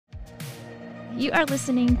You are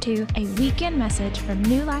listening to a weekend message from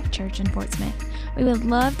New Life Church in Fort Smith. We would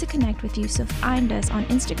love to connect with you, so find us on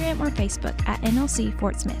Instagram or Facebook at NLC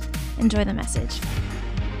Fort Smith. Enjoy the message.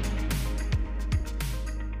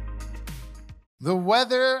 The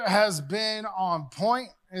weather has been on point.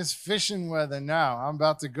 It's fishing weather now. I'm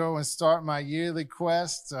about to go and start my yearly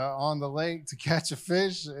quest on the lake to catch a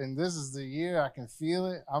fish, and this is the year. I can feel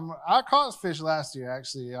it. I caught fish last year,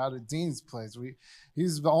 actually, out of Dean's place.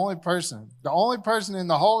 He's the only person in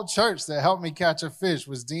the whole church that helped me catch a fish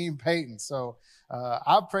was Dean Payton. So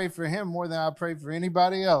I pray for him more than I pray for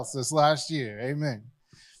anybody else this last year. Amen.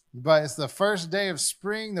 But it's the first day of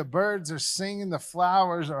spring. The birds are singing. The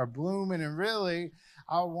flowers are blooming. And really,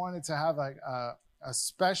 I wanted to have a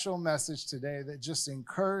special message today that just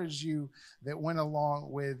encouraged you, that went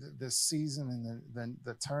along with the season and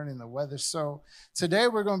the turn in the weather. So today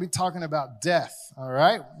we're going to be talking about death, all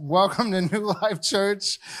right? Welcome to New Life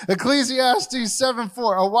Church. Ecclesiastes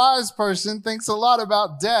 7:4, a wise person thinks a lot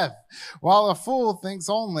about death, while a fool thinks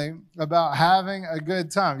only about having a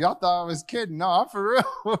good time. Y'all thought I was kidding. No, I'm for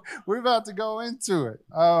real. We're about to go into it.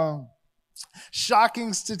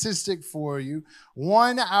 Shocking statistic for you.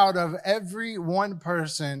 1 out of every 1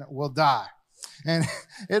 person will die. And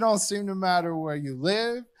it don't seem to matter where you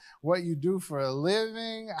live, what you do for a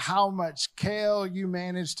living, how much kale you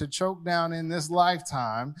manage to choke down in this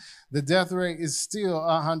lifetime. The death rate is still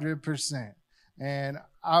 100%. And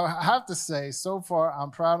I have to say, so far, I'm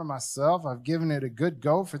proud of myself. I've given it a good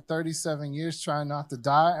go for 37 years trying not to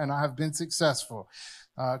die, and I have been successful.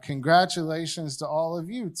 Congratulations to all of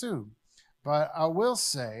you, too. But I will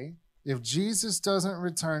say, if Jesus doesn't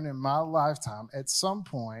return in my lifetime, at some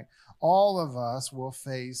point, all of us will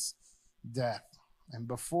face death. And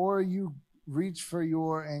before you reach for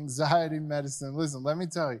your anxiety medicine, listen, let me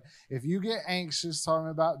tell you, if you get anxious talking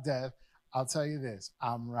about death, I'll tell you this,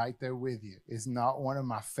 I'm right there with you. It's not one of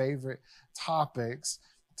my favorite topics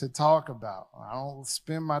to talk about. I don't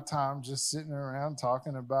spend my time just sitting around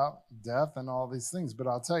talking about death and all these things. But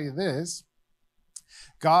I'll tell you this,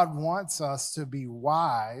 God wants us to be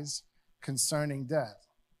wise concerning death,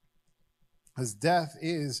 because death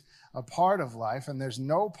is a part of life, and there's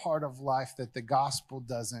no part of life that the gospel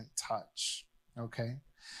doesn't touch, okay?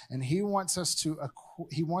 And he wants to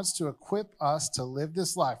equip us to live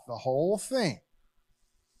this life, the whole thing,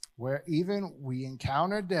 where even we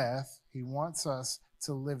encounter death, he wants us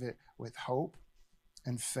to live it with hope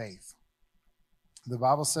and faith. The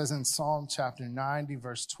Bible says in Psalm chapter 90,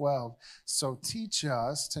 verse 12, so teach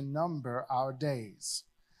us to number our days,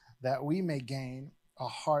 that we may gain a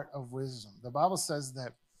heart of wisdom. The Bible says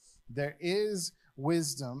that there is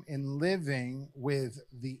wisdom in living with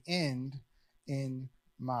the end in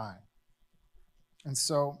mind. And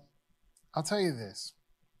so I'll tell you this.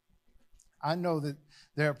 I know that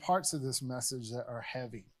there are parts of this message that are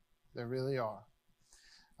heavy. There really are.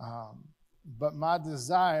 But my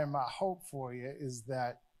desire, my hope for you is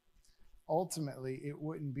that ultimately it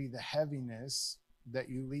wouldn't be the heaviness that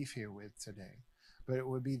you leave here with today, but it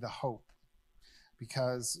would be the hope.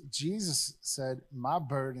 Because Jesus said, my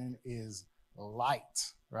burden is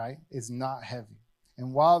light, right? It's not heavy.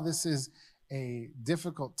 And while this is a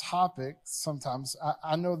difficult topic, sometimes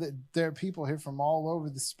I know that there are people here from all over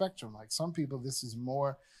the spectrum. Like some people, this is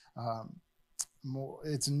more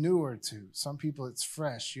it's newer to. Some people it's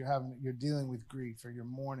fresh. You're dealing with grief, or you're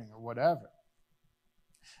mourning, or whatever.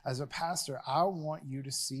 As a pastor, I want you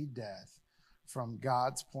to see death from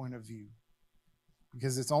God's point of view,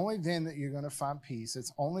 because it's only then that you're going to find peace.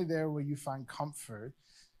 It's only there where you find comfort.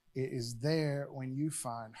 It is there when you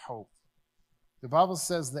find hope. The Bible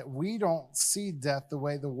says that we don't see death the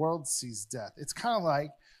way the world sees death. It's kind of like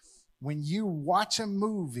when you watch a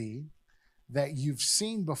movie that you've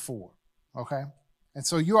seen before. Okay? And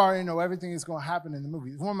so you already know everything that's going to happen in the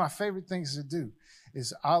movie. One of my favorite things to do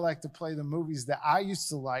is I like to play the movies that I used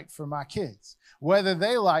to like for my kids. Whether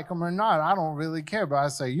they like them or not, I don't really care. But I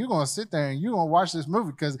say, you're going to sit there and you're going to watch this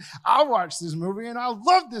movie because I watched this movie and I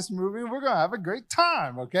love this movie and we're going to have a great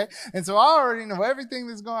time, okay? And so I already know everything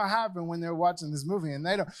that's going to happen when they're watching this movie, and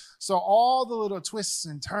they don't. So all the little twists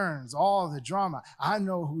and turns, all the drama, I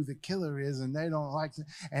know who the killer is and they don't like it.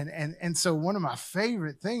 And so one of my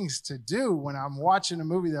favorite things to do when I'm watching a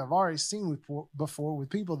movie that I've already seen before with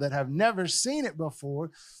people that have never seen it before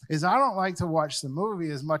is I don't like to watch the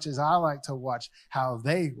movie as much as I like to watch how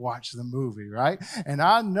they watch the movie, right? And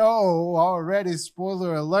I know already,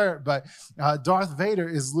 spoiler alert, but Darth Vader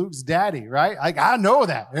is Luke's daddy, right? Like, I know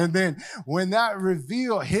that. And then when that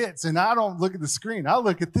reveal hits and I don't look at the screen, I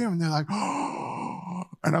look at them and they're like, oh,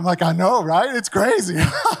 and I'm like, I know, right? It's crazy.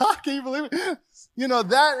 Can you believe it? You know,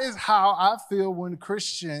 that is how I feel when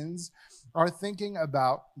Christians are thinking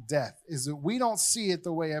about death, is that we don't see it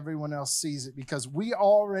the way everyone else sees it because we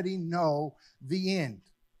already know the end.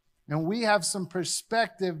 And we have some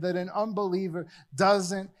perspective that an unbeliever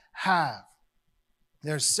doesn't have.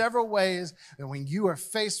 There's several ways that when you are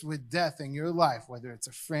faced with death in your life, whether it's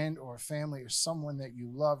a friend or a family or someone that you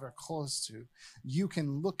love or close to, you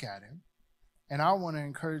can look at it. And I want to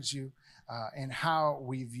encourage you in how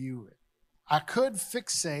we view it. I could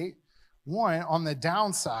fixate, one, on the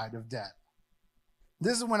downside of death.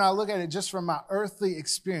 This is when I look at it just from my earthly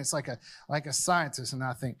experience, like a scientist, and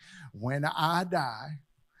I think, when I die,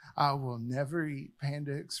 I will never eat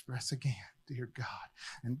Panda Express again, dear God.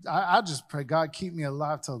 And I just pray, God, keep me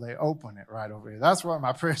alive till they open it right over here. That's what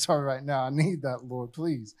my prayers are right now. I need that, Lord,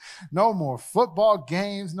 please. No more football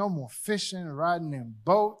games, no more fishing, riding in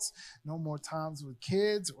boats, no more times with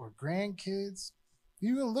kids or grandkids.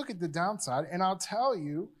 You can look at the downside, and I'll tell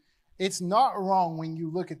you, it's not wrong when you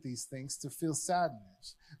look at these things to feel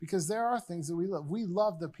sadness, because there are things that we love. We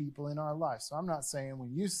love the people in our life. So I'm not saying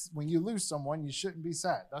when you lose someone, you shouldn't be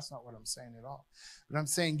sad. That's not what I'm saying at all. But I'm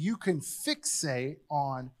saying you can fixate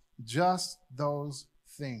on just those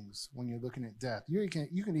things when you're looking at death. You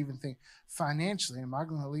can even think financially, am I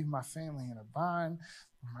going to leave my family in a bind?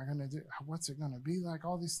 Am I going to do, what's it going to be like?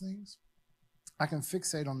 All these things. I can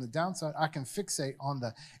fixate on the downside. I can fixate on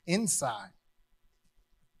the inside.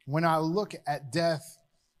 When I look at death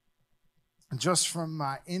just from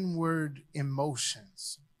my inward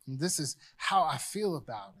emotions, and this is how I feel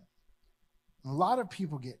about it. A lot of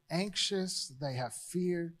people get anxious, they have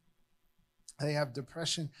fear, they have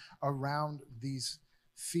depression around these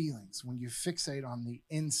feelings when you fixate on the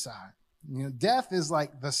inside. You know, death is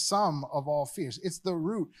like the sum of all fears. It's the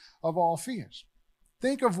root of all fears.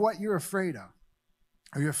 Think of what you're afraid of.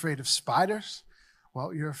 Are you afraid of spiders?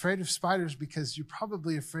 Well, you're afraid of spiders because you're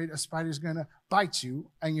probably afraid a spider's going to bite you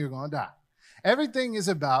and you're going to die. Everything is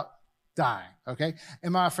about dying, okay?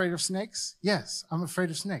 Am I afraid of snakes? Yes, I'm afraid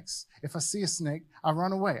of snakes. If I see a snake, I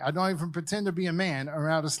run away. I don't even pretend to be a man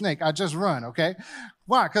around a snake. I just run, okay?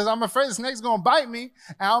 Why? Because I'm afraid the snake's going to bite me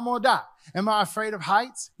and I'm going to die. Am I afraid of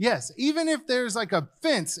heights? Yes. Even if there's like a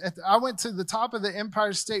fence. I went to the top of the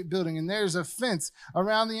Empire State Building and there's a fence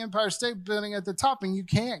around the Empire State Building at the top and you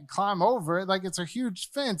can't climb over it like it's a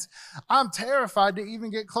huge fence. I'm terrified to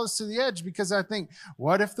even get close to the edge because I think,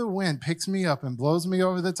 what if the wind picks me up and blows me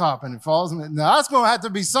over the top and it falls? Now, that's going to have to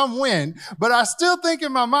be some wind, but I still think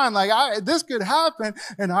in my mind, like, this could happen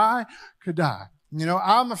and I could die. You know,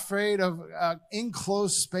 I'm afraid of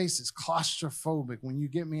enclosed spaces, claustrophobic. When you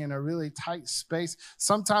get me in a really tight space,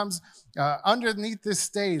 sometimes underneath this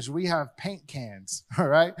stage, we have paint cans, all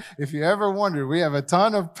right? If you ever wondered, we have a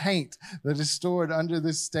ton of paint that is stored under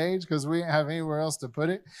this stage because we don't have anywhere else to put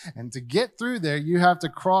it. And to get through there, you have to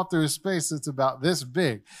crawl through a space that's about this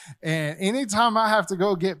big. And anytime I have to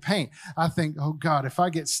go get paint, I think, oh God, if I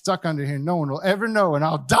get stuck under here, no one will ever know and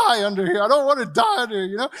I'll die under here. I don't want to die under here,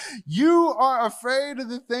 you know? You are afraid of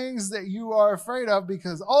the things that you are afraid of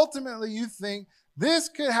because ultimately you think this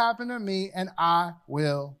could happen to me and I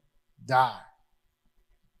will die.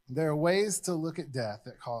 There are ways to look at death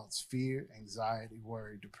that cause fear, anxiety,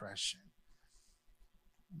 worry, depression.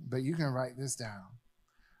 But you can write this down.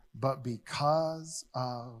 But because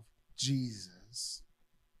of Jesus,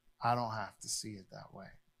 I don't have to see it that way.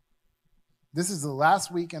 This is the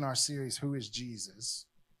last week in our series, Who is Jesus?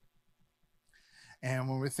 And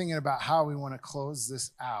when we're thinking about how we want to close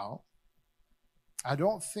this out, I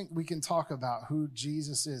don't think we can talk about who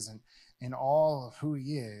Jesus is and all of who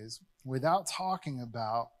he is without talking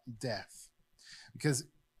about death. Because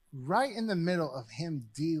right in the middle of him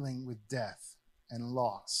dealing with death and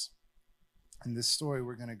loss, and this story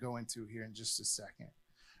we're going to go into here in just a second,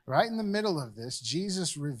 right in the middle of this,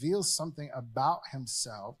 Jesus reveals something about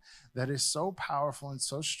himself that is so powerful and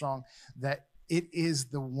so strong that it is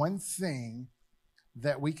the one thing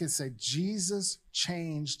that we could say Jesus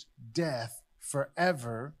changed death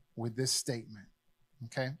forever with this statement,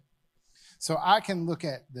 okay? So I can look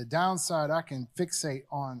at the downside, I can fixate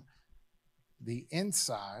on the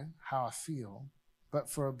inside, how I feel, but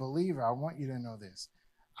for a believer, I want you to know this.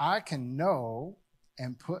 I can know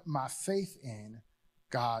and put my faith in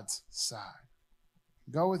God's side.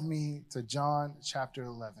 Go with me to John chapter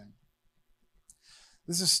 11.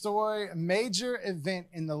 This is a story, a major event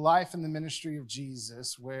in the life and the ministry of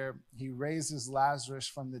Jesus where he raises Lazarus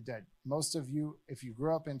from the dead. Most of you, if you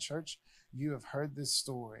grew up in church, you have heard this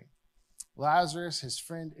story. Lazarus, his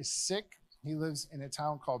friend, is sick. He lives in a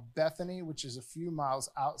town called Bethany, which is a few miles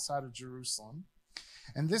outside of Jerusalem.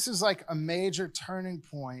 And this is like a major turning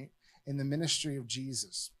point in the ministry of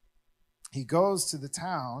Jesus. he goes to the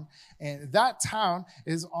town, and that town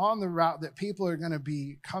is on the route that people are going to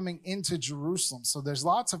be coming into Jerusalem. So there's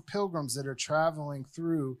lots of pilgrims that are traveling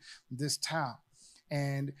through this town.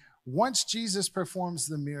 And once Jesus performs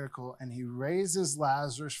the miracle and he raises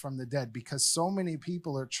Lazarus from the dead, because so many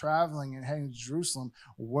people are traveling and heading to Jerusalem,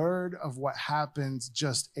 word of what happens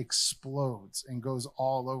just explodes and goes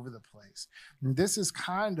all over the place. And this is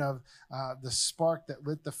kind of the spark that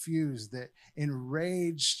lit the fuse that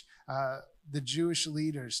enraged the Jewish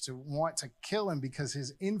leaders to want to kill him, because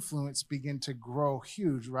his influence began to grow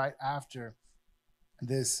huge right after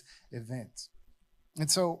this event. And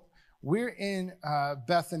so we're in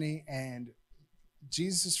Bethany, and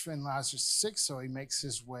Jesus' friend Lazarus is sick, so he makes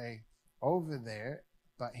his way over there,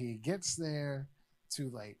 but he gets there too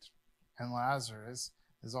late, and Lazarus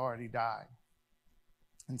has already died.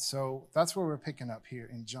 And so that's where we're picking up here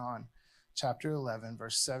in John chapter 11,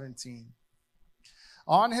 verse 17.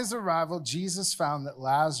 On his arrival, Jesus found that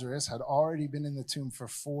Lazarus had already been in the tomb for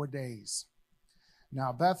 4 days.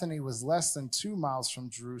 Now, Bethany was less than 2 miles from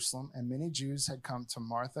Jerusalem, and many Jews had come to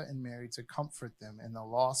Martha and Mary to comfort them in the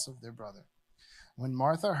loss of their brother. When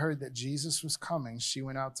Martha heard that Jesus was coming, she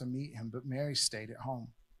went out to meet him, but Mary stayed at home.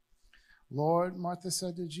 Lord, Martha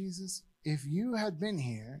said to Jesus, if you had been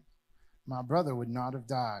here, my brother would not have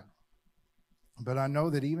died. But I know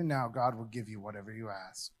that even now God will give you whatever you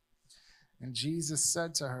ask. And Jesus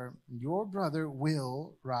said to her, your brother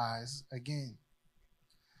will rise again.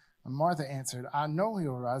 And Martha answered, I know he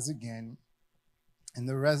will rise again in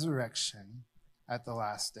the resurrection at the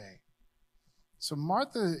last day. So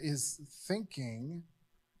Martha is thinking,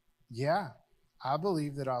 yeah, I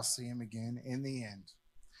believe that I'll see him again in the end.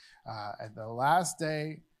 At the last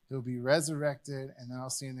day, he'll be resurrected, and then I'll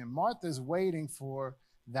see him. And Martha's waiting for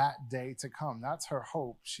that day to come. That's her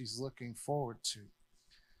hope she's looking forward to.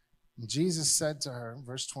 And Jesus said to her,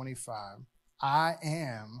 verse 25, I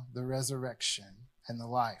am the resurrection and the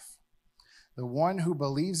life. The one who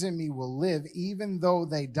believes in me will live even though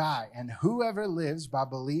they die, and whoever lives by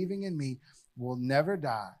believing in me will never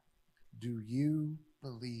die. Do you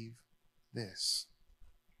believe this?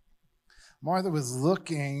 Martha was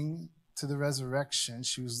looking to the resurrection.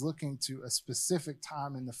 She was looking to a specific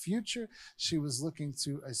time in the future. She was looking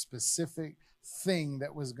to a specific thing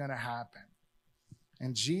that was going to happen.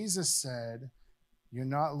 And Jesus said, you're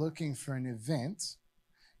not looking for an event.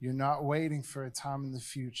 You're not waiting for a time in the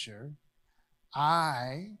future.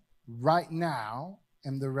 I, right now,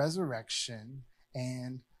 am the resurrection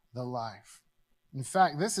and the life. In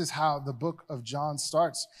fact, this is how the book of John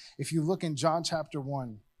starts. If you look in John chapter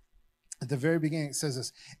 1, at the very beginning, it says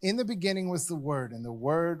this, in the beginning was the Word, and the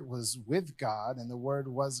Word was with God, and the Word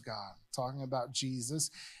was God. Talking about Jesus,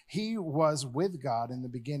 he was with God in the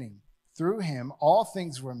beginning. Through him, all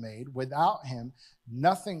things were made. Without him,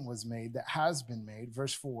 nothing was made that has been made.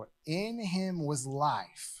 Verse 4, in him was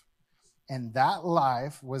life, and that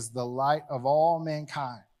life was the light of all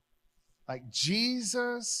mankind. Like,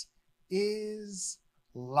 Jesus is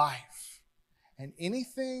life. And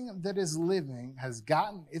anything that is living has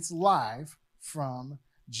gotten its life from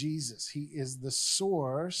Jesus. He is the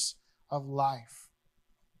source of life.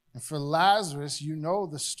 And for Lazarus, you know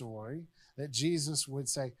the story that Jesus would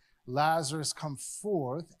say, Lazarus, come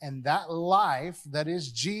forth, and that life that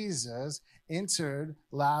is Jesus entered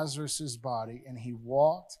Lazarus's body, and he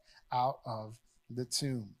walked out of the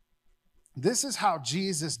tomb. This is how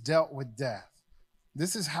Jesus dealt with death.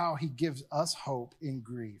 This is how he gives us hope in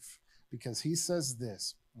grief, because he says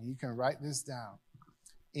this, and you can write this down.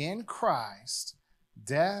 In Christ,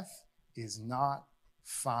 death is not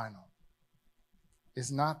final.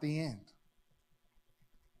 It's not the end.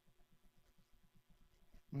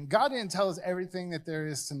 God didn't tell us everything that there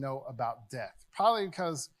is to know about death, probably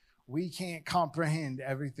because we can't comprehend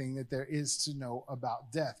everything that there is to know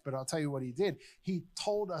about death. But I'll tell you what he did. He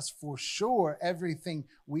told us for sure everything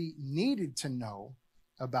we needed to know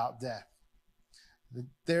about death.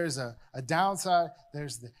 There's a downside,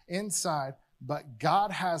 there's the inside, but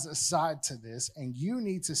God has a side to this, and you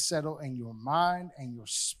need to settle in your mind and your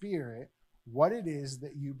spirit what it is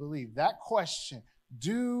that you believe. That question,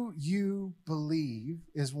 do you believe,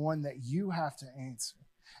 is one that you have to answer.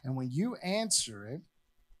 And when you answer it,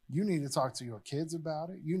 you need to talk to your kids about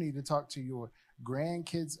it. You need to talk to your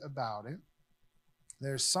grandkids about it.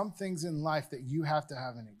 There's some things in life that you have to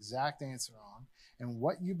have an exact answer on. And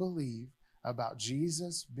what you believe about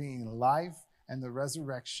Jesus being life and the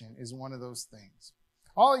resurrection is one of those things.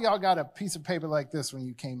 All of y'all got a piece of paper like this when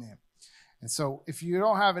you came in. And so if you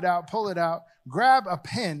don't have it out, pull it out. Grab a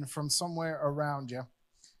pen from somewhere around you.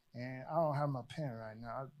 And I don't have my pen right now.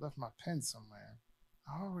 I left my pen somewhere.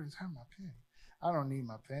 I always have my pen. I don't need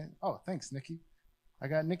my pen. Oh, thanks, Nikki. I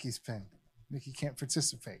got Nikki's pen. Nikki can't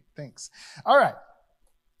participate. Thanks. All right.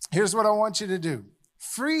 Here's what I want you to do.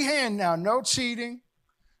 Freehand now, no cheating,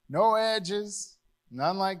 no edges,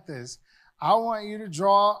 none like this. I want you to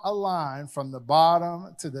draw a line from the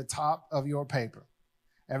bottom to the top of your paper.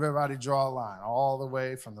 Everybody draw a line all the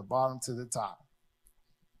way from the bottom to the top.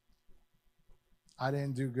 I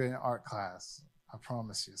didn't do good in art class, I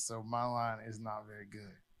promise you. So my line is not very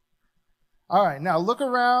good. All right, now look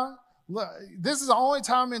around. Look, this is the only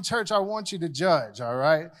time in church I want you to judge, all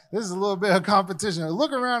right? This is a little bit of competition.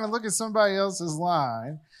 Look around and look at somebody else's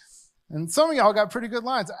line. And some of y'all got pretty good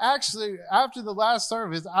lines. Actually, after the last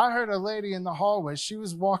service, I heard a lady in the hallway. She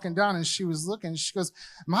was walking down and she was looking. She goes,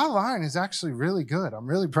 my line is actually really good. I'm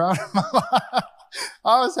really proud of my line.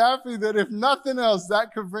 I was happy that if nothing else,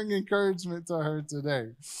 that could bring encouragement to her today.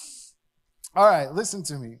 All right, listen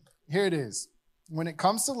to me. Here it is. When it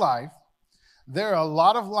comes to life, there are a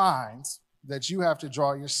lot of lines that you have to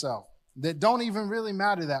draw yourself that don't even really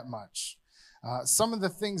matter that much. Some of the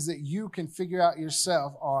things that you can figure out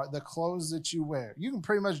yourself are the clothes that you wear. You can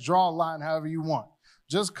pretty much draw a line however you want.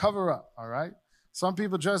 Just cover up, all right? Some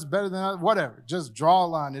people dress better than others, whatever. Just draw a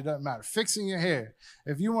line. It doesn't matter. Fixing your hair.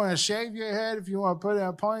 If you want to shave your head, if you want to put it in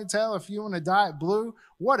a ponytail, if you want to dye it blue,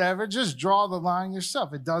 whatever, just draw the line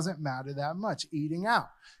yourself. It doesn't matter that much. Eating out.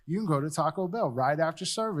 You can go to Taco Bell right after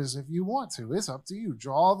service if you want to. It's up to you.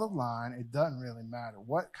 Draw the line. It doesn't really matter.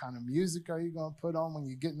 What kind of music are you going to put on when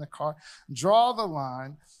you get in the car? Draw the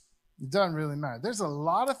line. It doesn't really matter. There's a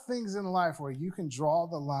lot of things in life where you can draw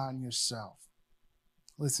the line yourself.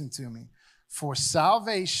 Listen to me. For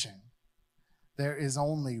salvation, there is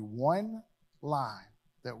only one line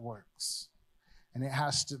that works, and it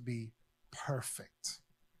has to be perfect.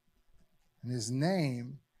 And his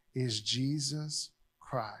name is Jesus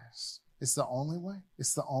Christ. It's the only way.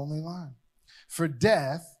 It's the only line. For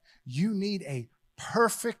death, you need a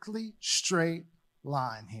perfectly straight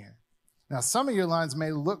line here. Now, some of your lines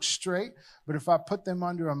may look straight, but if I put them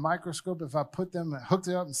under a microscope, if I put them and hooked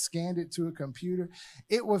it up and scanned it to a computer,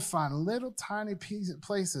 it would find little tiny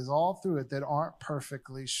places all through it that aren't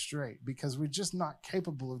perfectly straight because we're just not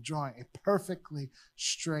capable of drawing a perfectly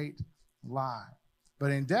straight line.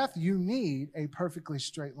 But in death, you need a perfectly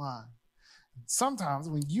straight line. Sometimes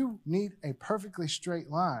when you need a perfectly straight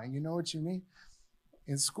line, you know what you need?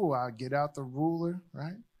 In school, I'd get out the ruler,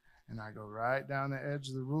 right? And I go right down the edge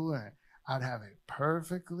of the ruler and I'd have a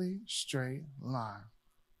perfectly straight line.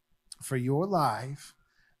 For your life,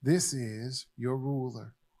 this is your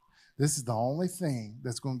ruler. This is the only thing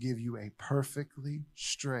that's going to give you a perfectly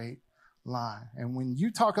straight line. And when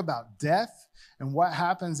you talk about death and what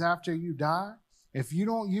happens after you die, if you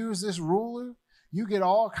don't use this ruler, you get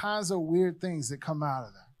all kinds of weird things that come out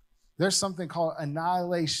of that. There's something called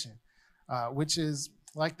annihilation, which is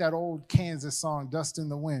like that old Kansas song, Dust in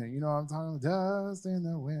the Wind. You know what I'm talking about? Dust in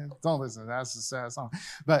the wind. Don't listen. That's a sad song.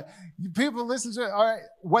 But people listen to it. All right.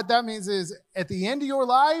 What that means is at the end of your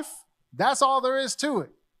life, that's all there is to it.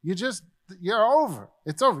 You're over.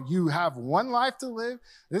 It's over. You have one life to live.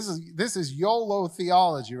 This is YOLO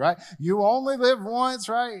theology, right? You only live once,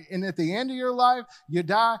 right? And at the end of your life, you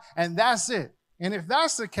die, and that's it. And if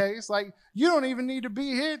that's the case, like, you don't even need to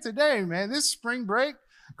be here today, man. This spring break,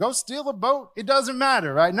 go steal a boat. It doesn't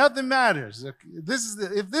matter, right? Nothing matters. If this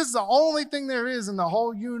is the only thing there is in the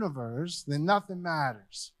whole universe, then nothing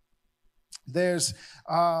matters. There's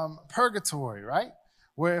purgatory, right?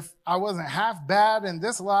 Where if I wasn't half bad in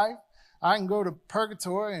this life, I can go to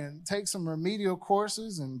purgatory and take some remedial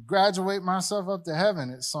courses and graduate myself up to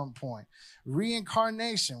heaven at some point.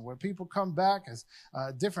 Reincarnation, where people come back as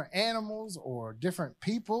different animals or different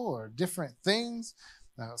people or different things.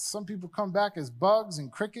 Some people come back as bugs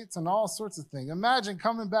and crickets and all sorts of things. Imagine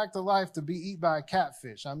coming back to life to be eaten by a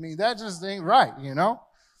catfish. I mean, that just ain't right, you know?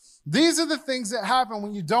 These are the things that happen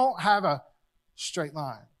when you don't have a straight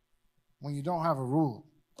line, when you don't have a rule.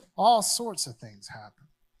 All sorts of things happen.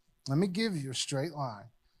 Let me give you a straight line.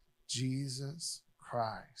 Jesus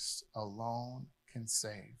Christ alone can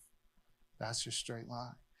save. That's your straight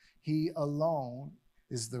line. He alone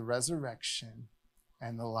is the resurrection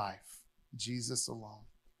and the life. Jesus alone.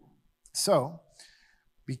 So,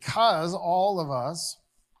 because all of us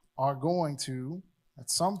are going to,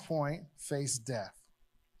 at some point, face death,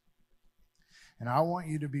 and I want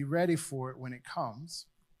you to be ready for it when it comes,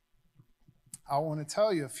 I want to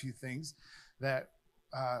tell you a few things that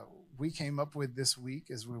we came up with this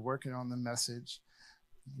week as we're working on the message.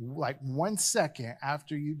 Like 1 second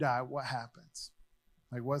after you die, what happens?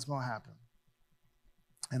 Like, what's going to happen?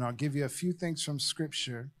 And I'll give you a few things from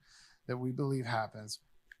Scripture that we believe happens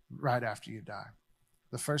right after you die.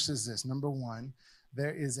 The first is this. Number one,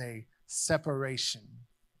 there is a separation.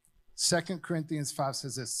 2 Corinthians 5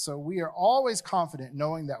 says this, so we are always confident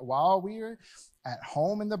knowing that while we are at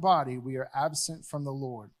home in the body, we are absent from the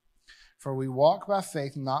Lord. For we walk by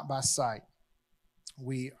faith, not by sight.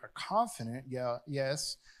 We are confident,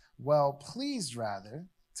 yes, well pleased rather,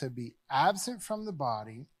 to be absent from the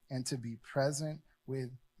body and to be present with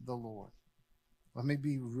the Lord. Let me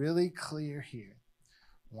be really clear here.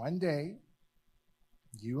 One day,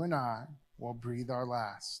 you and I will breathe our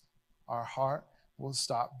last. Our heart will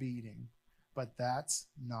stop beating, but that's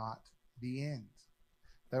not the end.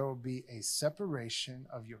 There will be a separation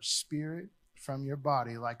of your spirit from your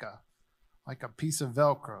body like a piece of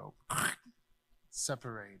Velcro,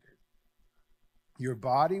 separated. Your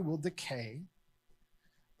body will decay,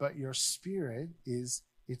 but your spirit is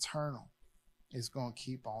eternal. It's going to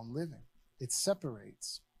keep on living. It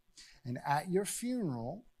separates. And at your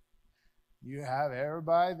funeral, you have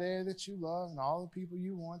everybody there that you love and all the people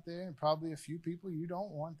you want there and probably a few people you don't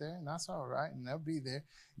want there, and that's all right, and they'll be there.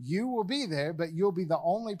 You will be there, but you'll be the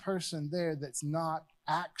only person there that's not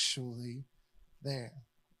actually there.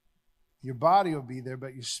 Your body will be there,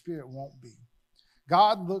 but your spirit won't be.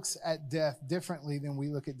 God looks at death differently than we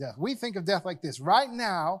look at death. We think of death like this. Right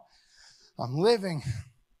now, I'm living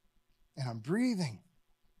and I'm breathing.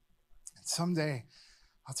 And someday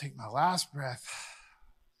I'll take my last breath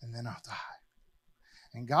and then I'll die.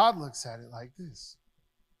 And God looks at it like this.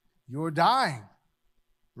 You're dying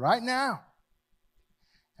right now.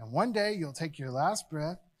 And one day you'll take your last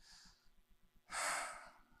breath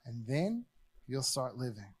and then you'll start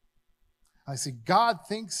living. I see God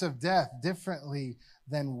thinks of death differently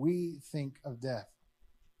than we think of death.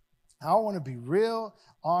 I want to be real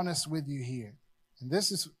honest with you here. And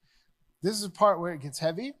this is a part where it gets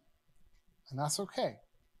heavy, and that's okay,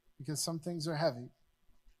 because some things are heavy.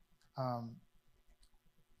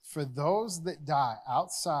 For those that die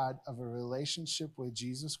outside of a relationship with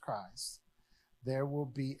Jesus Christ, there will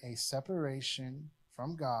be a separation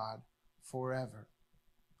from God forever.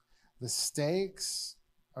 The stakes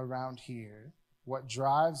around here, what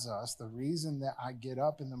drives us, the reason that I get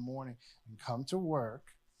up in the morning and come to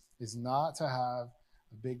work is not to have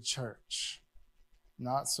a big church,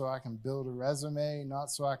 not so I can build a resume, not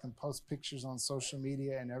so I can post pictures on social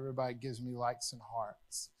media and everybody gives me likes and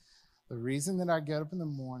hearts. The reason that I get up in the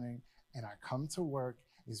morning and I come to work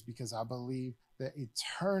is because I believe that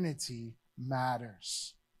eternity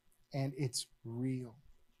matters and it's real.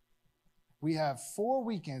 We have 4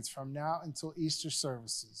 weekends from now until Easter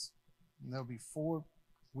services. And there'll be 4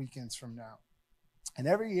 weekends from now. And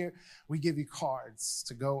every year we give you cards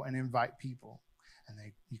to go and invite people.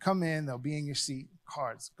 And you come in, they'll be in your seat,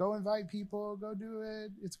 cards. Go invite people, go do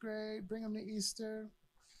it. It's great. Bring them to Easter.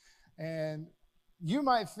 And you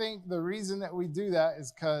might think the reason that we do that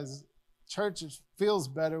is because church feels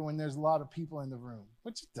better when there's a lot of people in the room,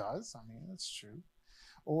 which it does. I mean, that's true.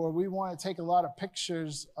 Or we want to take a lot of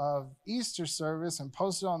pictures of Easter service and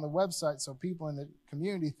post it on the website so people in the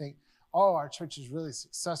community think, oh, our church is really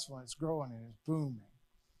successful and it's growing and it's booming.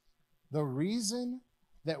 The reason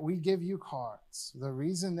that we give you cards, the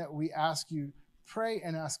reason that we ask you, pray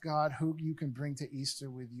and ask God who you can bring to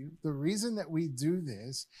Easter with you, the reason that we do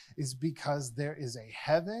this is because there is a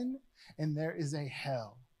heaven and there is a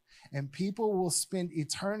hell. And people will spend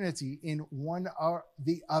eternity in one or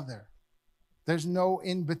the other. There's no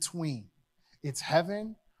in between. It's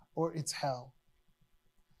heaven or it's hell.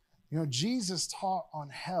 You know, Jesus taught on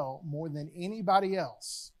hell more than anybody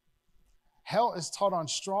else. Hell is taught on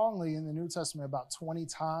strongly in the New Testament about 20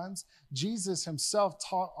 times. Jesus himself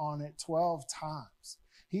taught on it 12 times.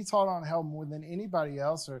 He taught on hell more than anybody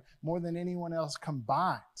else or more than anyone else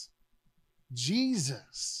combined.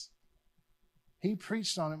 Jesus, he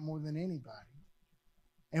preached on it more than anybody.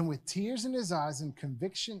 And with tears in his eyes and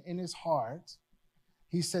conviction in his heart,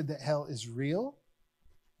 he said that hell is real.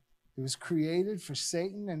 It was created for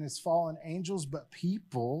Satan and his fallen angels, but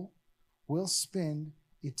people will spend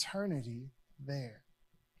eternity there.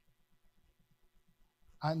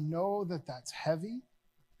 I know that that's heavy,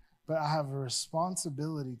 but I have a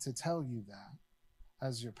responsibility to tell you that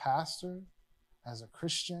as your pastor, as a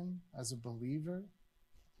Christian, as a believer.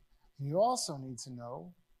 And you also need to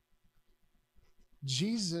know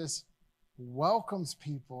Jesus welcomes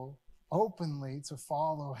people openly to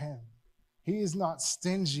follow him. He is not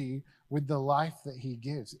stingy with the life that he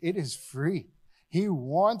gives. It is free. He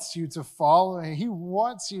wants you to follow him. He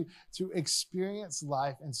wants you to experience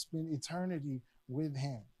life and spend eternity with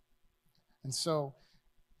him. And so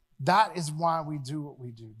that is why we do what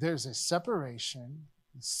we do. There's a separation.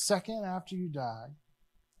 The second after you die,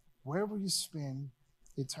 where will you spend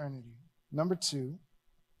eternity? Number 2,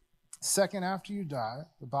 Second, after you die,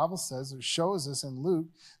 the Bible says, it shows us in Luke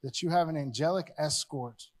that you have an angelic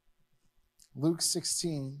escort. Luke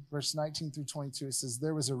 16, verse 19 through 22, it says,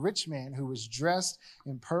 there was a rich man who was dressed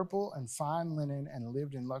in purple and fine linen and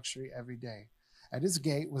lived in luxury every day. At his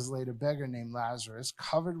gate was laid a beggar named Lazarus,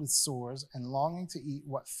 covered with sores and longing to eat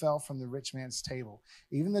what fell from the rich man's table.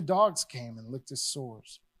 Even the dogs came and licked his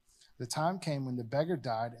sores. The time came when the beggar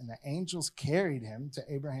died, and the angels carried him to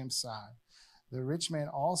Abraham's side. The rich man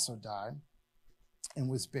also died and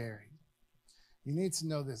was buried. You need to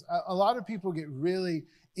know this. A lot of people get really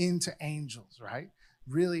into angels, right?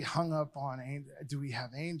 Really hung up on, do we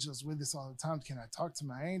have angels with us all the time? Can I talk to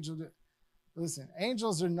my angel? Listen,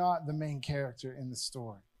 angels are not the main character in the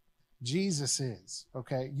story. Jesus is,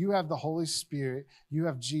 okay? You have the Holy Spirit. You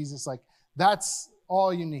have Jesus. Like, that's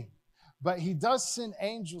all you need. But he does send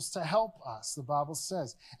angels to help us, the Bible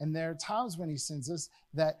says. And there are times when he sends us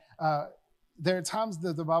that, there are times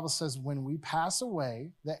that the Bible says when we pass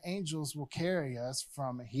away, the angels will carry us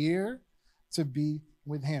from here to be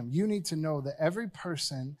with him. You need to know that every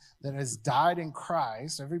person that has died in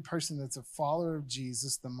Christ, every person that's a follower of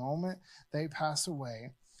Jesus, the moment they pass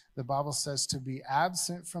away, the Bible says to be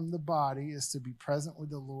absent from the body is to be present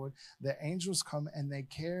with the Lord. The angels come and they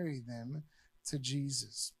carry them to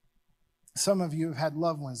Jesus. Some of you have had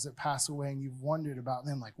loved ones that pass away and you've wondered about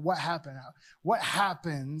them, like what happened? What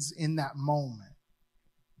happens in that moment?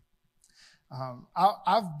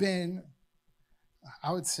 I've been,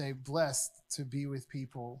 I would say, blessed to be with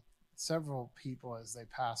people, several people as they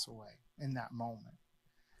pass away in that moment.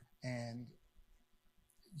 And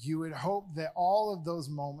you would hope that all of those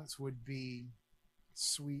moments would be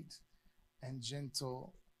sweet and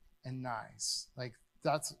gentle and nice. Like,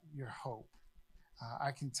 that's your hope.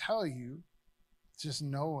 I can tell you, just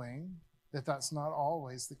knowing that that's not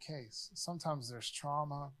always the case. Sometimes there's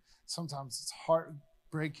trauma. Sometimes it's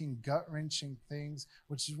heartbreaking, gut-wrenching things,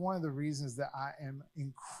 which is one of the reasons that I am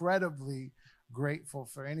incredibly grateful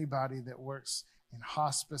for anybody that works in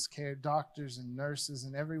hospice care, doctors and nurses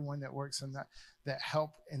and everyone that works in that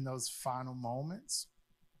help in those final moments.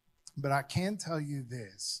 But I can tell you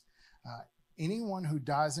this, anyone who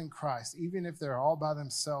dies in Christ, even if they're all by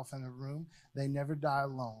themselves in a room, they never die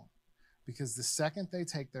alone. Because the second they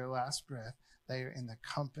take their last breath, they are in the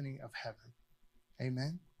company of heaven.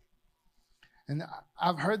 Amen? And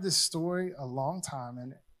I've heard this story a long time,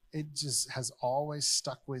 and it just has always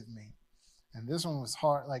stuck with me. And this one was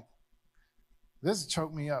hard. Like, this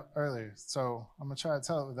choked me up earlier, so I'm going to try to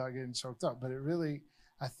tell it without getting choked up. But it really,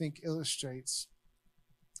 I think, illustrates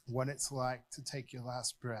what it's like to take your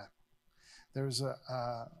last breath. There was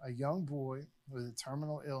a young boy with a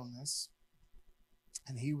terminal illness,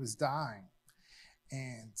 and he was dying,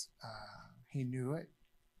 and he knew it.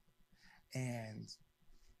 And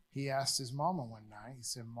he asked his mama one night, he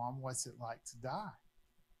said, "Mom, what's it like to die?"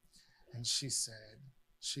 And she said,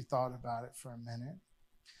 she thought about it for a minute,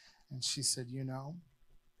 and she said, you know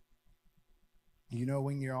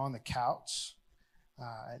when you're on the couch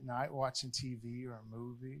at night watching TV or a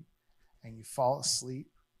movie, and you fall asleep,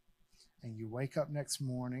 and you wake up next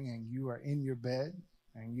morning and you are in your bed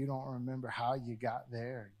and you don't remember how you got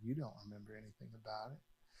there. You don't remember anything about it.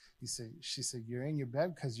 She said, you're in your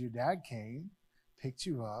bed because your dad came, picked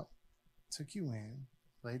you up, took you in,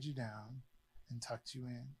 laid you down, and tucked you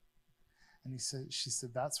in. And she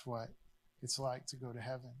said, that's what it's like to go to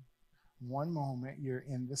heaven. One moment you're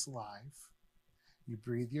in this life, you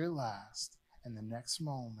breathe your last, and the next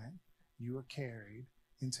moment you are carried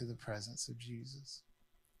into the presence of Jesus.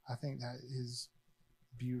 I think that is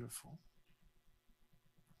beautiful.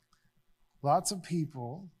 Lots of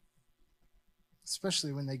people,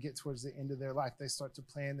 especially when they get towards the end of their life, they start to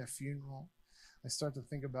plan their funeral. They start to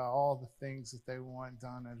think about all the things that they want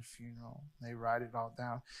done at a funeral. They write it all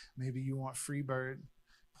down. Maybe you want Freebird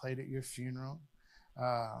played at your funeral.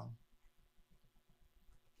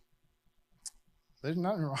 There's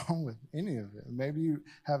nothing wrong with any of it. Maybe you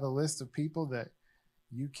have a list of people that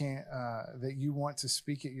you can't, that you want to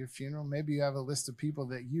speak at your funeral. Maybe you have a list of people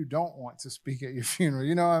that you don't want to speak at your funeral.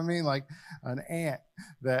 You know what I mean? Like an aunt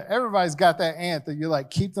that everybody's got that aunt that you're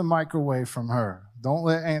like, keep the mic away from her. Don't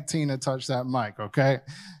let Aunt Tina touch that mic, okay?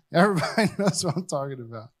 Everybody knows what I'm talking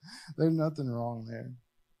about. There's nothing wrong there.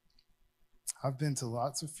 I've been to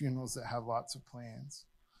lots of funerals that have lots of plans.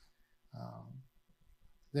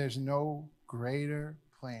 There's no greater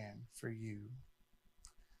plan for you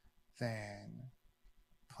than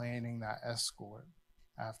planning that escort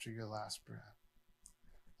after your last breath.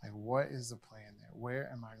 Like, what is the plan there? Where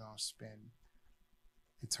am I going to spend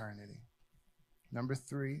eternity? Number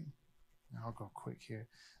 3, and I'll go quick here.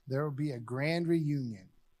 There will be a grand reunion.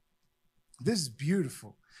 This is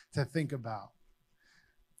beautiful to think about.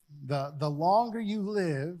 The longer you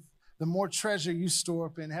live, the more treasure you store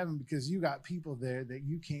up in heaven because you got people there that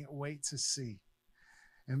you can't wait to see.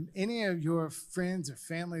 And any of your friends or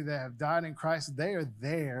family that have died in Christ, they are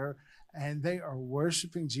there and they are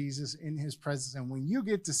worshiping Jesus in his presence. And when you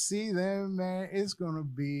get to see them, man, it's going to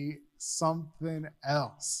be something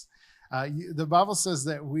else. The Bible says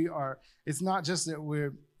that it's not just that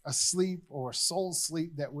we're asleep or soul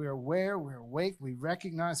sleep, that we're aware, we're awake, we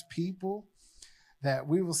recognize people, that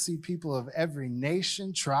we will see people of every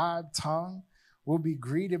nation, tribe, tongue. We'll be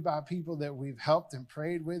greeted by people that we've helped and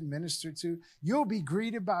prayed with, ministered to. You'll be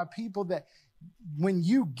greeted by people that when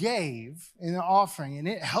you gave in an offering and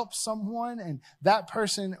it helped someone and that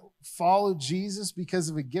person followed Jesus because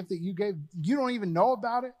of a gift that you gave, you don't even know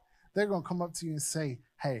about it. They're going to come up to you and say,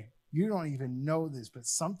 hey, you don't even know this, but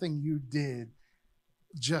something you did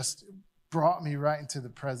just brought me right into the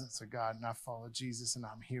presence of God, and I followed Jesus, and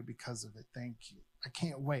I'm here because of it. Thank you. I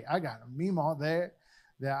can't wait. I got a meme all there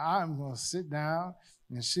that I'm going to sit down,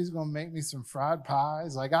 and she's going to make me some fried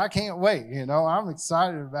pies. Like, I can't wait. I'm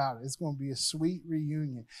excited about it. It's going to be a sweet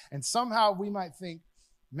reunion. And somehow we might think,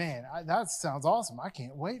 man, that sounds awesome. I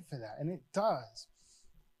can't wait for that. And it does.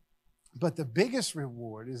 But the biggest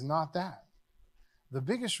reward is not that. The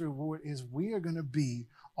biggest reward is we are going to be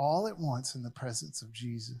all at once in the presence of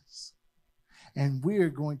Jesus. And we are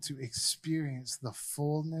going to experience the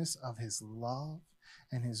fullness of his love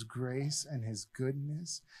and his grace and his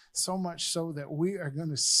goodness, so much so that we are going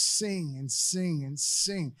to sing and sing and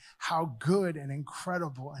sing how good and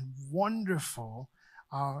incredible and wonderful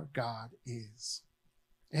our God is.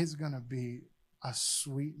 It's going to be a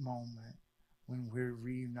sweet moment when we're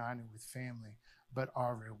reunited with family, but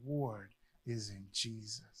our reward is in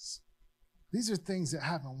Jesus. These are things that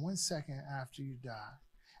happen 1 second after you die,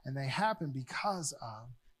 and they happen because of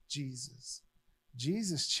Jesus.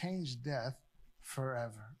 Jesus changed death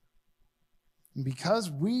forever. And because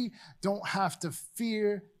we don't have to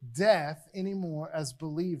fear death anymore as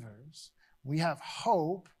believers, we have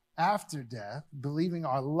hope after death, believing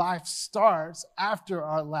our life starts after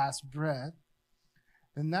our last breath,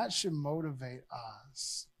 then that should motivate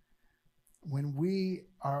us when we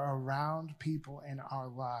are around people in our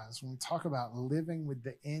lives. When we talk about living with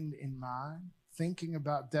the end in mind, thinking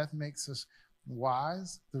about death makes us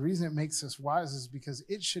wise. The reason it makes us wise is because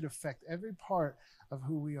it should affect every part of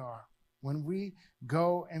who we are. When we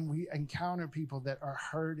go and we encounter people that are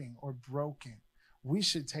hurting or broken, we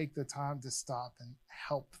should take the time to stop and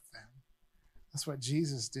help them. That's what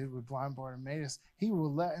Jesus did with blind Bartimaeus. He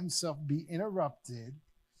will let himself be interrupted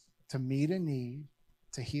to meet a need,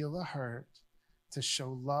 to heal a hurt, to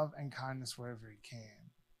show love and kindness wherever he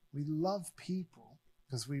can. We love people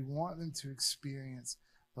because we want them to experience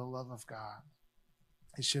the love of God.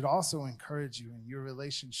 It should also encourage you in your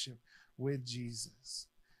relationship with Jesus,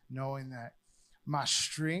 knowing that my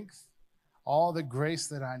strength, all the grace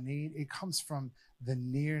that I need, it comes from the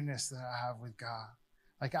nearness that I have with God.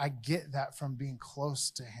 Like, I get that from being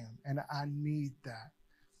close to him, and I need that.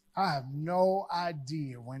 I have no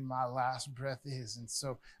idea when my last breath is. And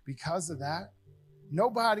so because of that,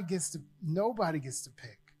 nobody gets to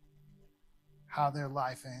pick how their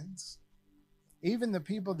life ends. Even the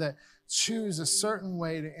people that choose a certain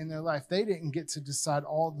way to end their life, they didn't get to decide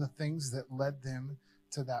all the things that led them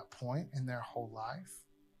to that point in their whole life.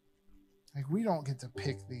 Like, we don't get to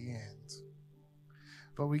pick the end,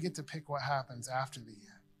 but we get to pick what happens after the end.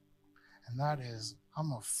 And that is, I'm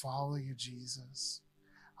going to follow you, Jesus.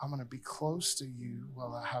 I'm going to be close to you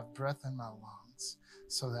while I have breath in my lungs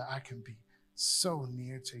so that I can be so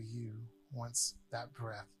near to you once that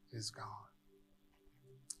breath is gone.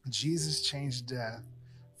 Jesus changed death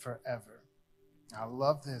forever. I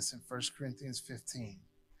love this in 1 Corinthians 15.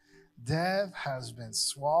 Death has been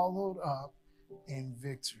swallowed up in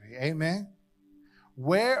victory. Amen.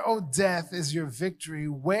 Where, O death, is your victory?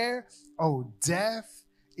 Where, O death,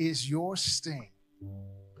 is your sting?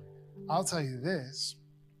 I'll tell you this.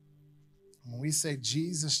 When we say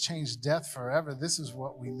Jesus changed death forever, this is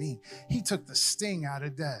what we mean. He took the sting out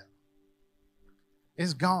of death.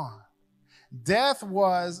 It's gone. Death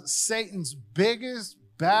was Satan's biggest,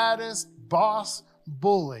 baddest boss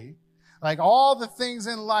bully. Like, all the things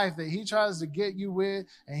in life that he tries to get you with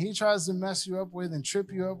and he tries to mess you up with and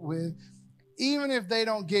trip you up with, even if they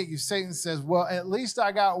don't get you, Satan says, well, at least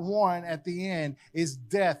I got one at the end, is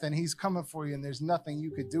death, and he's coming for you, and there's nothing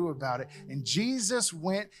you could do about it. And Jesus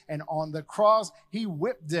went, and on the cross, he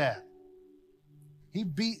whipped death. He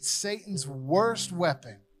beat Satan's worst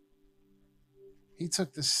weapon. He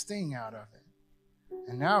took the sting out of it.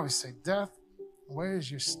 And now we say, death, where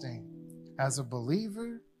is your sting? As a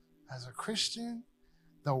believer, as a Christian,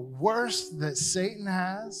 the worst that Satan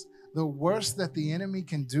has, the worst that the enemy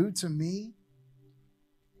can do to me,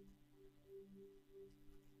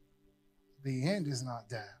 the end is not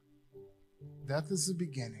death. Death is the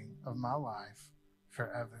beginning of my life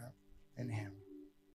forever in him.